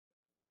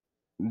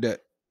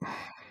That,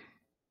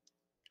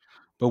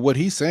 but what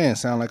he's saying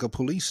sound like a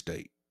police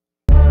state.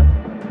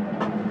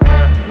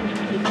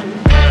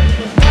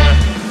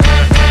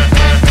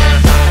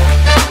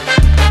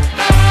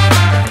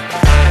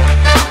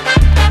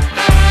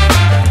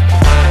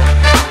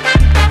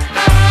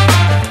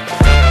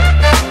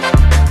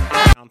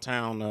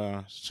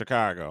 Downtown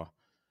Chicago.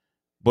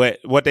 But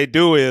what they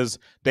do is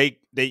they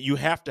you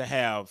have to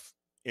have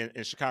in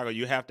Chicago,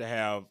 you have to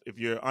have, if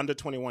you're under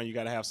 21, you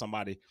got to have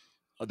somebody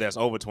that's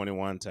over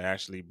 21 to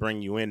actually bring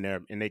you in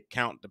there, and they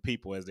count the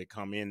people as they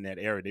come in that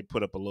area. They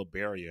put up a little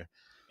barrier.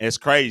 It's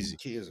crazy.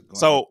 Kids are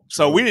going out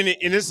So we drugs.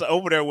 didn't, and it's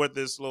over there with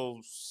this little.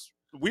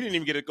 We didn't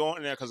even get it going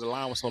in there because the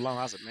line was so long.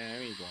 I said, man,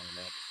 we ain't going in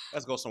there.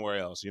 Let's go somewhere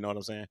else. You know what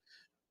I'm saying?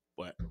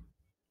 But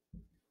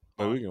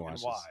we can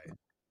watch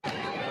this.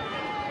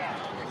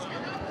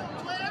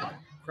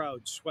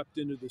 Crowds swept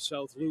into the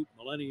South Loop,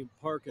 Millennium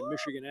Park, and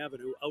Michigan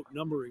Avenue,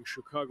 outnumbering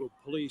Chicago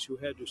police, who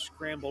had to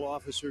scramble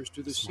officers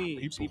to the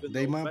scenes. Even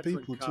They though my veteran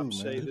people cops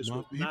too, say man. this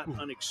was not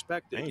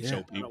unexpected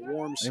on a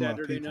warm They my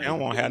Saturday people. night. They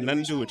don't want to have given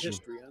nothing to recent do with you.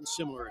 history on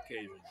similar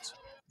occasions.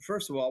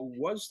 First of all,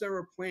 was there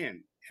a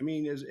plan? I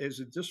mean, as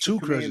a district Two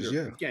commander, crushes,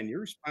 yeah. again, you're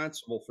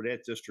responsible for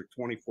that district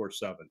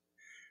 24/7.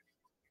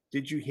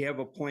 Did you have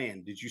a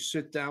plan? Did you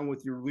sit down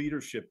with your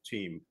leadership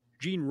team?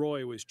 Gene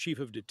Roy was chief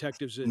of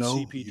detectives at No,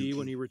 CPD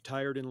when he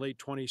retired in late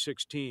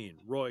 2016.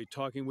 Roy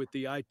talking with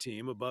the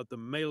I-Team about the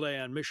melee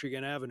on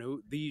Michigan Avenue,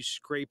 these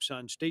scrapes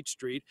on State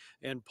Street,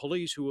 and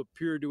police who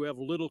appeared to have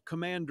little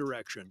command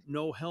direction,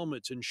 no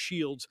helmets and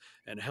shields,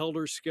 and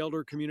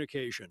helter-skelter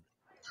communication.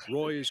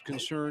 Roy is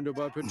concerned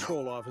about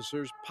patrol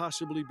officers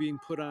possibly being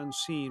put on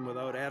scene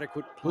without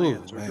adequate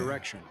plans or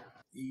direction.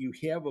 You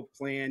have a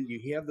plan,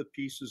 you have the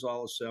pieces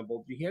all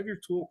assembled, you have your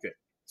toolkit.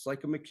 It's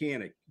like a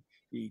mechanic.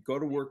 You go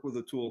to work with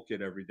a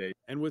toolkit every day.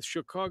 And with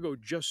Chicago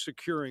just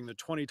securing the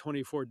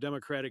 2024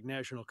 Democratic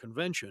National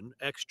Convention,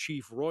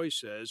 ex-Chief Roy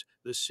says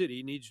the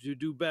city needs to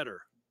do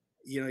better.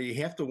 You know, you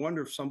have to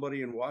wonder if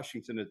somebody in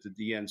Washington at the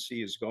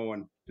DNC is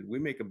going, did we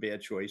make a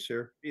bad choice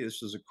here? Hey,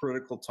 this is a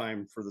critical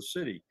time for the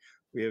city.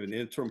 We have an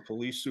interim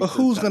police But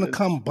superintendent. who's going to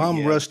come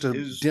bomb rush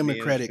the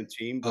Democratic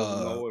team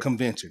know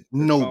convention?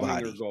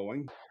 Nobody.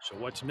 Going. So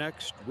what's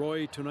next?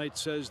 Roy tonight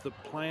says the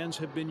plans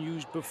have been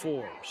used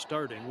before,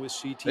 starting with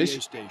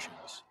CTA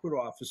stations. Put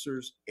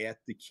officers at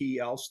the key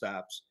L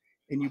stops,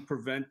 and you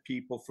prevent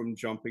people from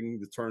jumping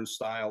the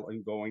turnstile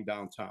and going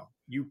downtown.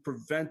 You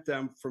prevent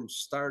them from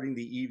starting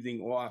the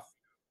evening off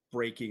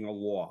breaking a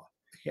law.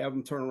 Have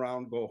them turn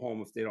around and go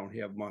home if they don't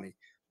have money.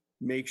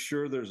 Make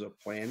sure there's a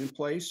plan in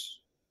place.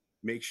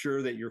 Make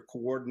sure that you're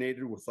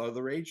coordinated with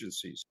other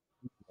agencies.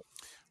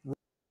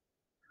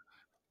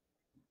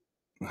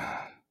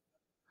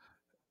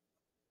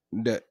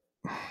 That,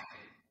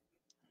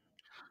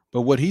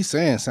 but what he's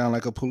saying sound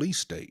like a police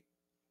state,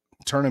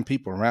 turning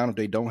people around if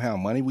they don't have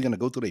money. We're gonna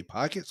go through their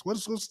pockets.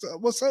 What's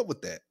up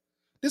with that?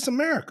 This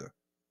America,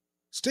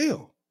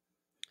 still,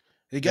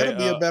 it got to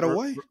be a better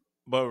way.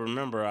 But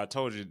remember, I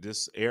told you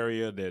this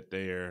area that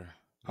they're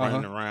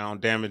running around,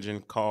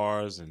 damaging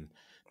cars and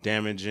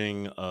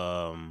damaging,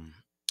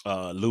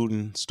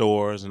 looting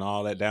stores and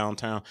all that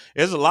downtown.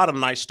 There's a lot of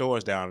nice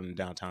stores down in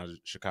downtown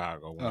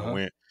Chicago when I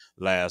went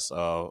last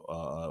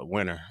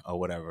winter or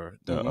whatever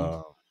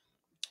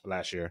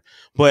last year.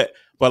 But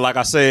like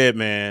I said,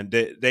 man,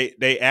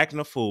 they acting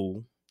a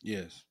fool.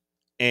 Yes.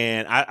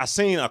 And I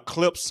seen a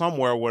clip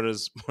somewhere where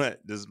this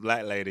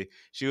black lady,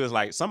 she was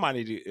like,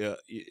 somebody,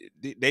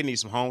 they need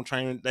some home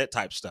training, that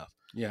type of stuff.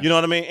 Yeah. You know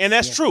what I mean? And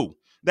that's true.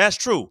 That's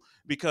true.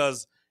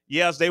 Because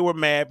yes, they were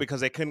mad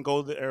because they couldn't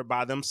go there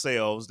by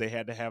themselves. They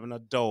had to have an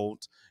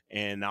adult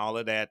and all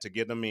of that to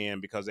get them in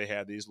because they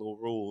had these little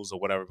rules or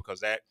whatever, because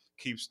that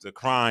keeps the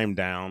crime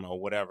down or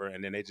whatever.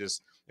 And then it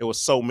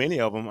was so many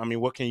of them. I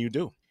mean, what can you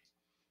do?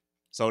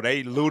 So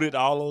they looted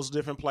all those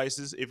different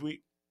places.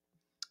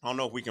 I don't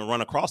know if we can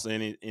run across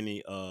any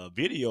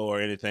video or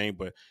anything,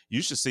 but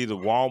you should see the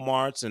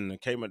Walmarts and the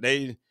Kmart.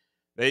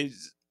 They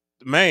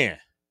man,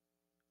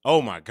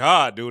 oh my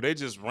God, dude, they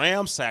just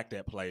ransacked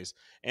that place.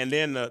 And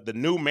then the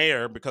new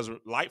mayor, because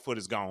Lightfoot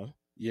is gone,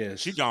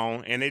 she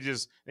gone, and they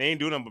ain't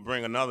doing nothing but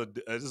bring another.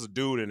 There's a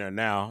dude in there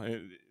now.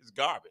 It's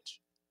garbage,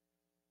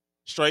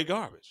 straight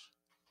garbage.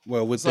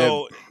 Well, with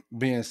that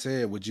being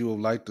said, would you have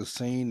liked the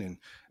scene?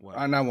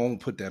 And I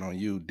won't put that on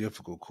you.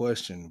 Difficult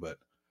question, but.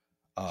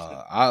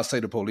 I'll say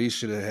the police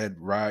should have had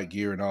riot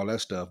gear and all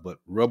that stuff, but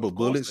rubber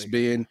bullets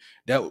being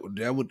that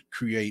would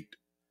create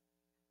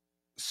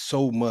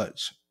so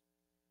much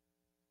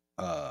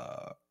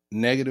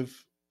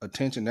negative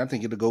attention. I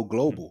think it'll go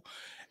global.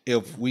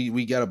 If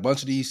we got a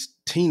bunch of these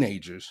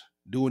teenagers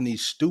doing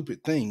these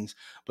stupid things,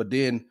 but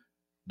then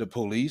the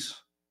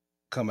police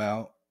come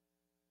out,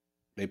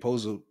 they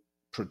supposed to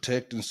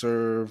protect and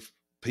serve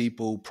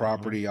people,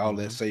 property, all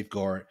that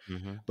safeguard,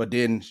 but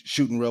then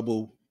shooting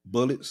rubber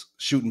bullets,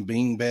 shooting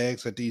bean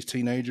bags at these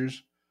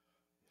teenagers.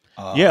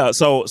 Yeah,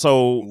 so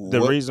the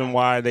what? reason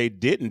why they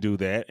didn't do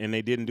that, and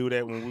they didn't do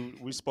that when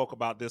we spoke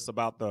about this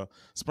about the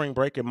spring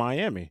break in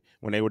Miami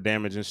when they were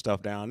damaging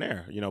stuff down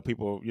there.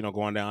 People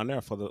going down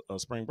there for the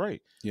spring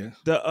break. Yeah.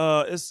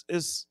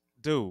 It's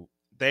dude,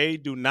 they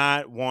do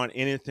not want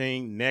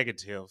anything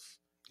negative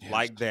Yes.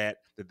 like that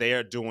they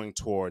are doing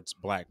towards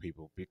black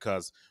people,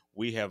 because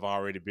we have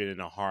already been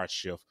in a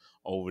hardship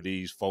over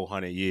these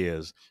 400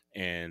 years,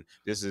 and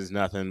this is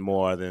nothing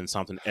more than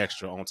something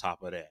extra on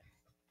top of that.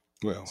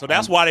 Well, So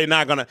that's why they're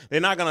not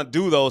gonna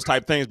do those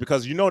type things,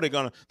 because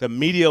the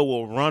media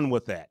will run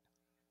with that.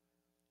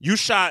 You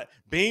shot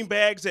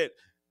beanbags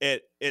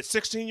at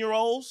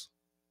 16-year-olds,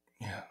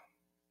 yeah.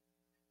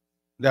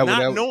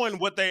 not knowing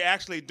what they're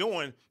actually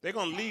doing. They're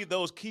gonna leave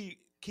those key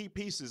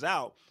pieces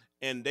out,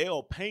 and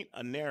they'll paint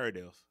a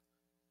narrative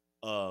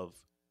of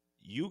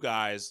you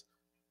guys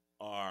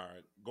are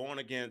going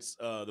against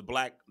the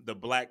black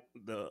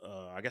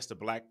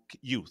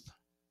youth.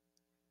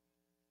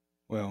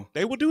 Well,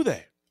 they would do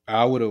that.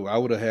 I would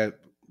have had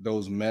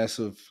those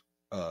massive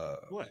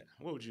What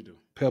would you do?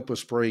 pepper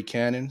spray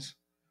cannons,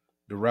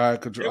 the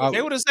riot control.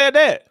 They would have said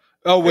that.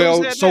 Oh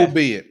well, so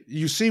be it.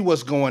 You see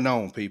what's going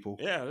on, people.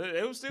 Yeah,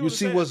 they would still. You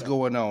see what's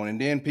going on, and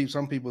then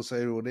some people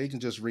say, "Well, they can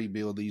just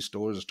rebuild these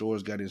stores. The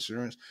stores got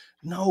insurance."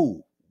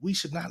 No, we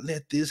should not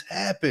let this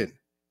happen.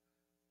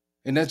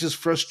 And that's just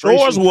frustration.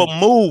 Stores will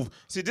move.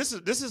 See, this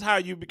is how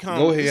you become.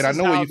 Go ahead. I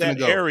know where you're going to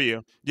go.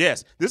 Area.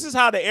 Yes, this is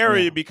how the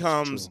area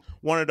becomes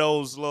one of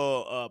those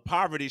little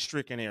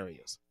poverty-stricken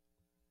areas.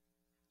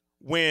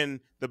 When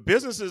the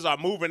businesses are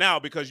moving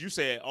out because you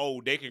said,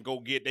 "Oh, they can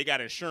they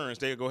got insurance.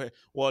 They can go ahead."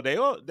 Well,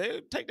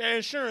 they take their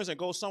insurance and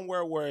go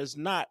somewhere where it's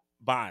not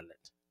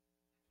violent.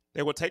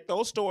 They will take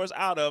those stores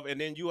out of, and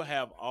then you will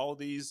have all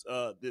these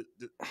the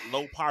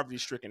low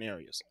poverty-stricken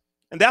areas,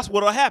 and that's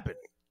what'll happen.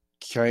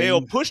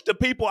 They'll push the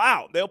people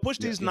out. They'll push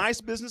these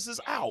nice businesses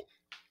out.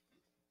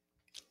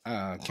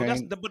 But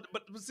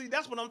see,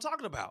 that's what I'm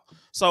talking about.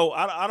 So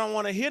I don't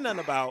want to hear nothing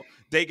about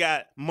they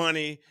got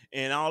money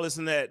and all this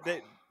and that.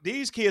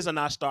 These kids are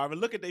not starving.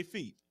 Look at their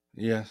feet.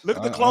 Yes. Look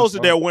at the clothes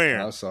that they're wearing.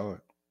 I saw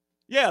it.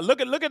 Yeah,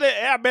 look at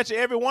that. I bet you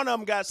every one of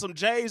them got some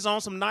J's on,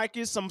 some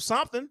Nikes,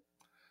 something.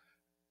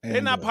 And,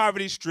 they're not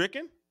poverty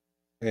stricken.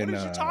 What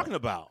are you talking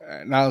about?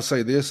 And I'll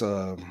say this: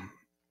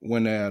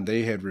 when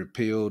they had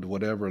repealed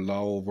whatever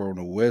law over on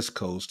the West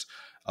Coast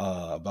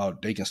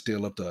about they can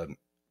steal up to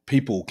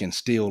people can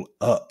steal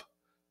up.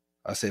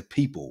 I said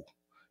people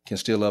can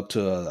steal up to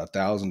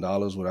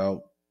 $1,000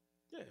 without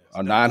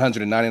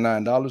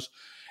 $999.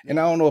 And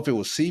I don't know if it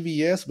was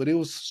CVS, but it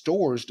was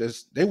stores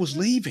they was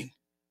leaving.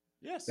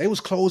 Yes, they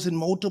was closing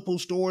multiple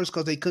stores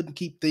because they couldn't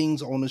keep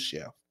things on the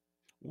shelf.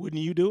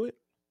 Wouldn't you do it?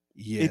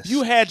 Yes. If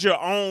you had your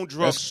own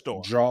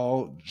drugstore,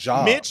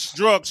 Mitch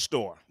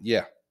drugstore.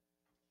 Yeah.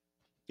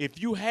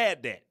 If you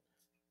had that,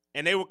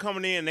 and they were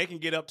coming in, they can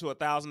get up to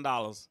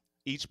 $1,000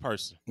 each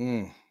person.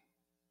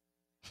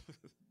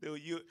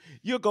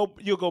 You'll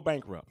go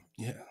bankrupt.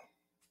 Yeah.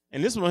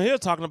 And this one here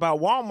talking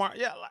about Walmart.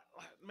 Yeah,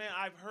 man,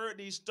 I've heard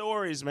these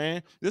stories,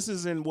 man. This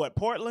is in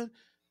Portland?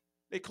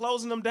 They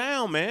closing them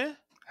down, man.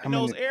 In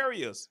those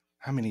areas.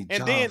 How many jobs?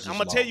 And then I'm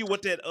gonna tell you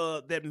what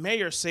that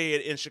mayor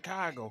said in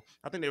Chicago.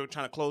 I think they were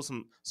trying to close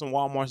some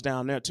Walmarts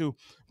down there too.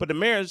 But the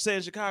mayor said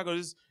in Chicago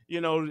is,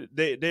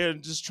 they're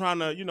just trying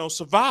to,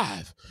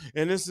 survive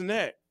and this and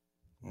that.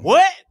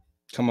 What?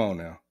 Come on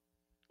now.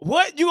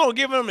 What? You gonna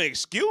give them an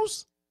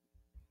excuse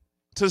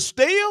to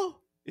steal?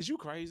 Is you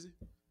crazy?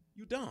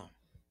 You dumb.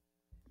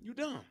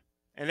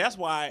 And that's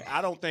why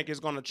I don't think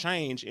it's gonna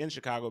change in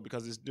Chicago,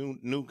 because this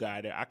new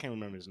guy there, I can't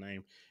remember his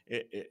name.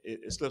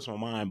 It slips my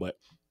mind, but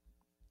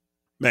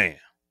man,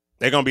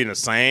 they're gonna be in the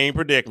same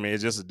predicament.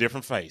 It's just a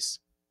different face.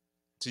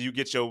 So you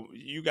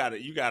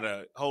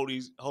gotta hold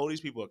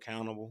these people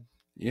accountable.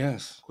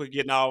 Yes. Quit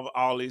getting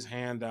all these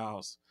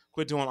handouts.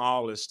 Quit doing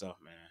all this stuff,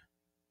 man.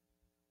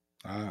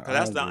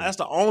 That's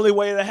the only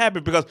way to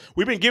happen, because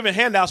we've been giving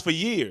handouts for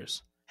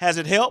years. Has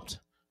it helped?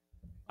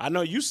 I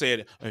know you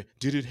said it.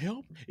 Did it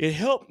help? It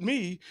helped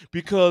me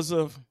because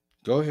of.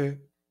 Go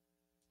ahead.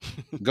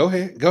 Go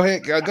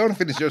and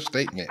finish your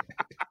statement,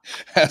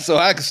 so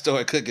I can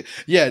start cooking.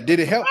 Yeah,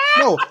 did it help?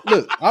 No,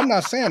 look, I'm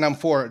not saying I'm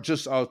for it.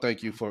 Just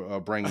thank you for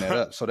bringing that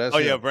up. So that's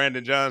yeah,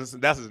 Brandon Johnson.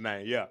 That's his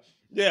name. Yeah.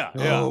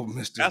 Oh,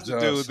 Mr. That's Johnson.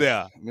 the dude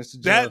there. Mr.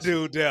 Johnson. That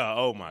dude there.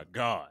 Oh my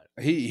God.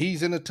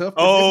 He's in a tough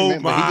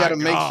predicament, but he got to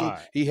make God.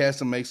 He has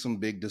to make some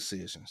big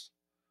decisions.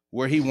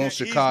 Where he wants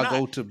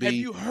Chicago to be. Have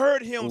you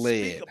heard him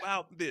led. speak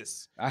about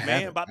this?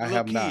 Man, about the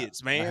little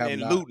kids, man,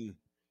 and looting.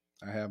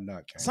 I have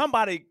not. Ken.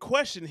 Somebody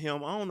questioned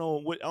him. I don't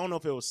know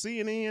if it was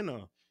CNN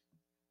or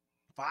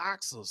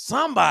Fox or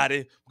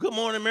somebody. Good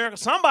Morning America.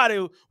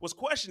 Somebody was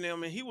questioning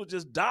him, and he was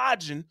just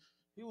dodging.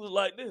 He was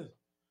like this.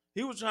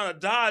 He was trying to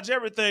dodge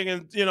everything,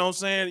 and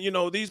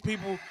saying, these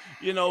people,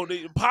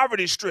 the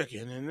poverty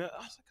stricken, and I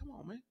was like, come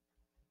on, man.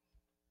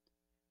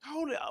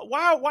 Hold it.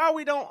 Why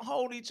we don't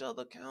hold each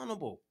other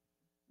accountable?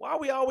 Why are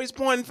we always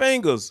pointing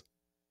fingers?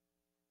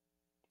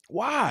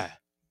 Why?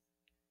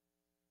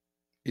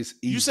 It's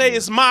You say easier.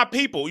 it's my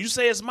people. You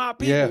say it's my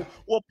people. Yeah.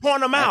 Well,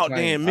 point them out,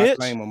 then, I Mitch.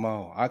 claim them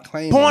all. I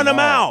claim Point them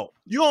them all. out.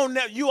 You don't.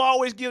 You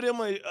always give them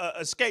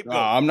a scapegoat.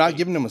 I'm not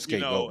giving them a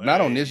scapegoat.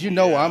 Not on this. You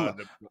know,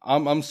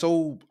 I'm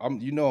so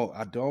you know,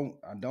 I don't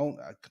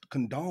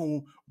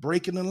condone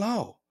breaking the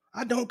law.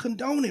 I don't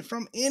condone it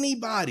from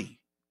anybody.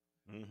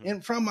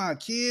 And from our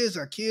kids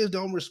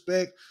don't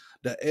respect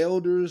the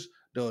elders,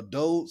 the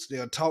adults.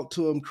 They'll talk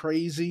to them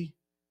crazy.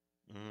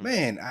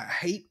 Man, I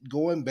hate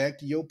going back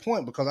to your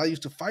point because I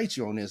used to fight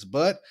you on this,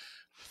 but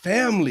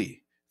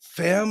family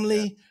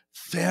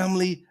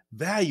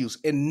values.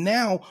 And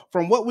now,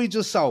 from what we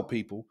just saw,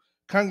 people,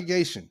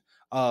 congregation,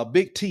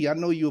 Big T, I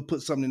know you'll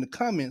put something in the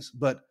comments,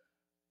 but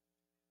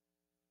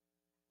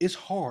it's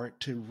hard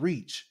to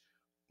reach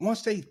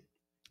once they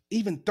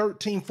even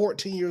 13,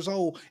 14 years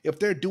old. If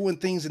they're doing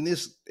things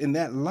in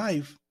that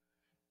life,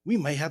 we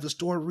may have to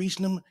start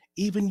reaching them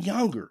even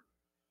younger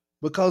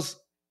because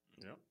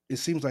it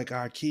seems like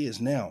our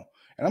kids now,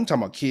 and I'm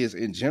talking about kids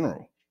in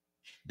general,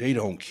 they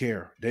don't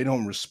care. They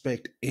don't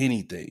respect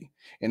anything.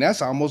 And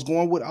that's almost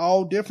going with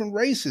all different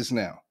races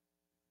now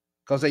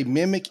because they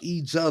mimic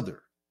each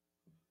other.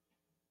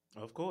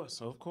 Of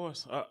course.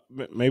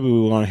 Maybe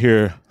we want to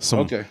hear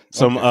some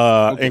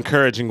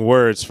encouraging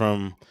words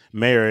from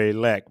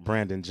Mayor-elect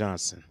Brandon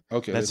Johnson.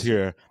 Okay, let's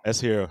hear.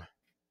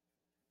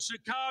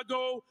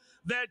 Chicago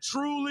that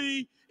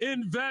truly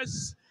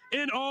invests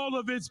in all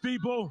of its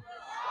people.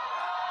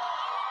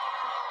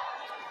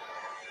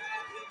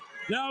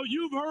 Now,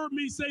 you've heard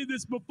me say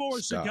this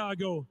before,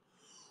 Chicago.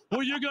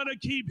 Well, you're going to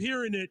keep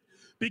hearing it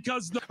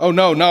because Oh,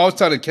 no, I was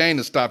telling Kane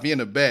to stop. He in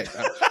the back.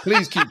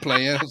 Please keep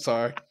playing. I'm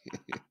sorry.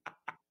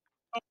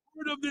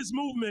 Part of this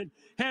movement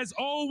has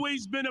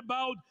always been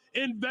about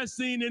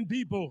investing in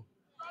people.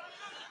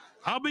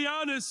 I'll be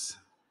honest,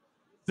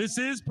 this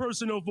is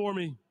personal for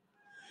me.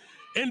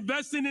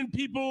 Investing in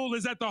people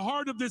is at the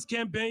heart of this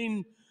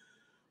campaign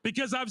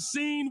because I've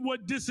seen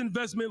what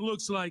disinvestment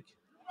looks like.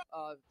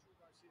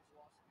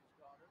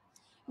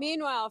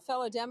 Meanwhile,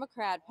 fellow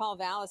Democrat Paul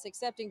Vallis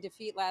accepting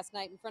defeat last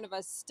night in front of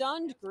a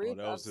stunned group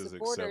that was of his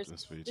supporters.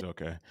 Acceptance speech.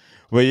 Okay,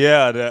 but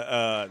yeah,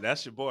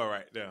 that's your boy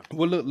right there.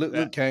 Well,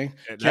 look, Kane.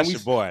 That's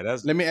your boy.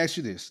 Let me ask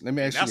you this.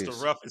 That's the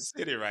roughest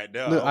city right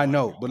there. Look, I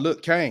know, but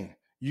look, Kane,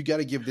 you got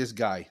to give this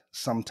guy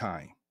some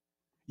time.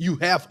 You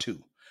have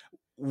to.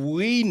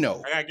 We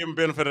know. I gotta give him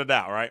benefit of the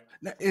doubt, right?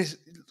 Now, it's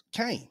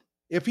Kane.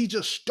 If he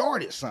just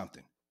started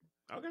something.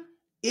 Okay.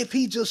 If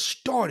he just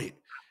started.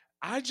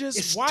 I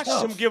just watched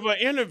him give an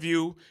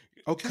interview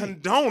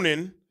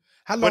condoning,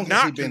 how long but has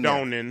not he been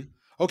condoning. There?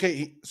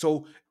 Okay,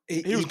 so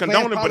he was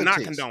condoning but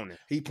not condoning.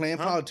 He playing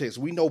politics.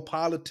 We know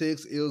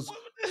politics is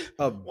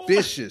a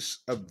vicious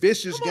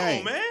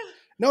game. On, man.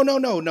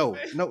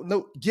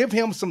 No. Give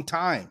him some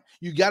time.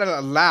 You gotta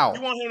allow.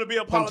 You want him to be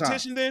a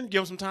politician then?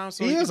 Give him some time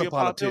so he can is be a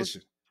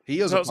politician.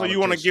 He is a politician. So you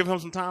want to give him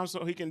some time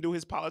so he can do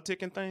his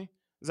politicking thing?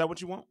 Is that what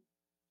you want?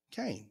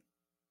 Kane,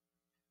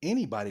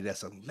 anybody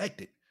that's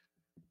elected,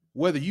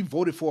 whether you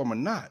voted for him or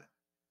not,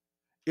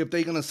 if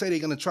they're going to say they're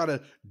going to try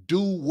to do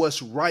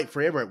what's right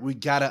for everybody, we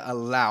got to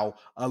allow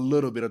a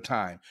little bit of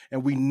time.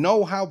 And we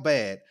know how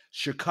bad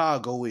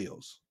Chicago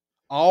is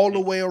all the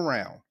way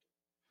around.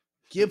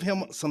 Give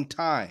him some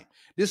time.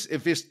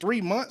 If it's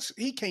 3 months,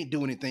 he can't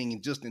do anything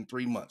in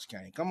 3 months,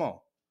 Kane. Come on.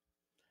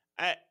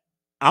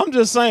 I'm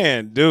just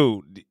saying,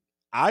 dude,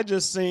 I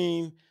just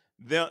seen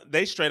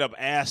they straight up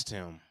asked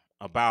him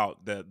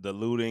about the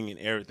looting and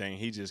everything.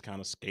 He just kind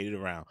of skated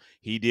around.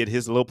 He did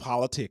his little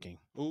politicking.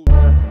 Ooh.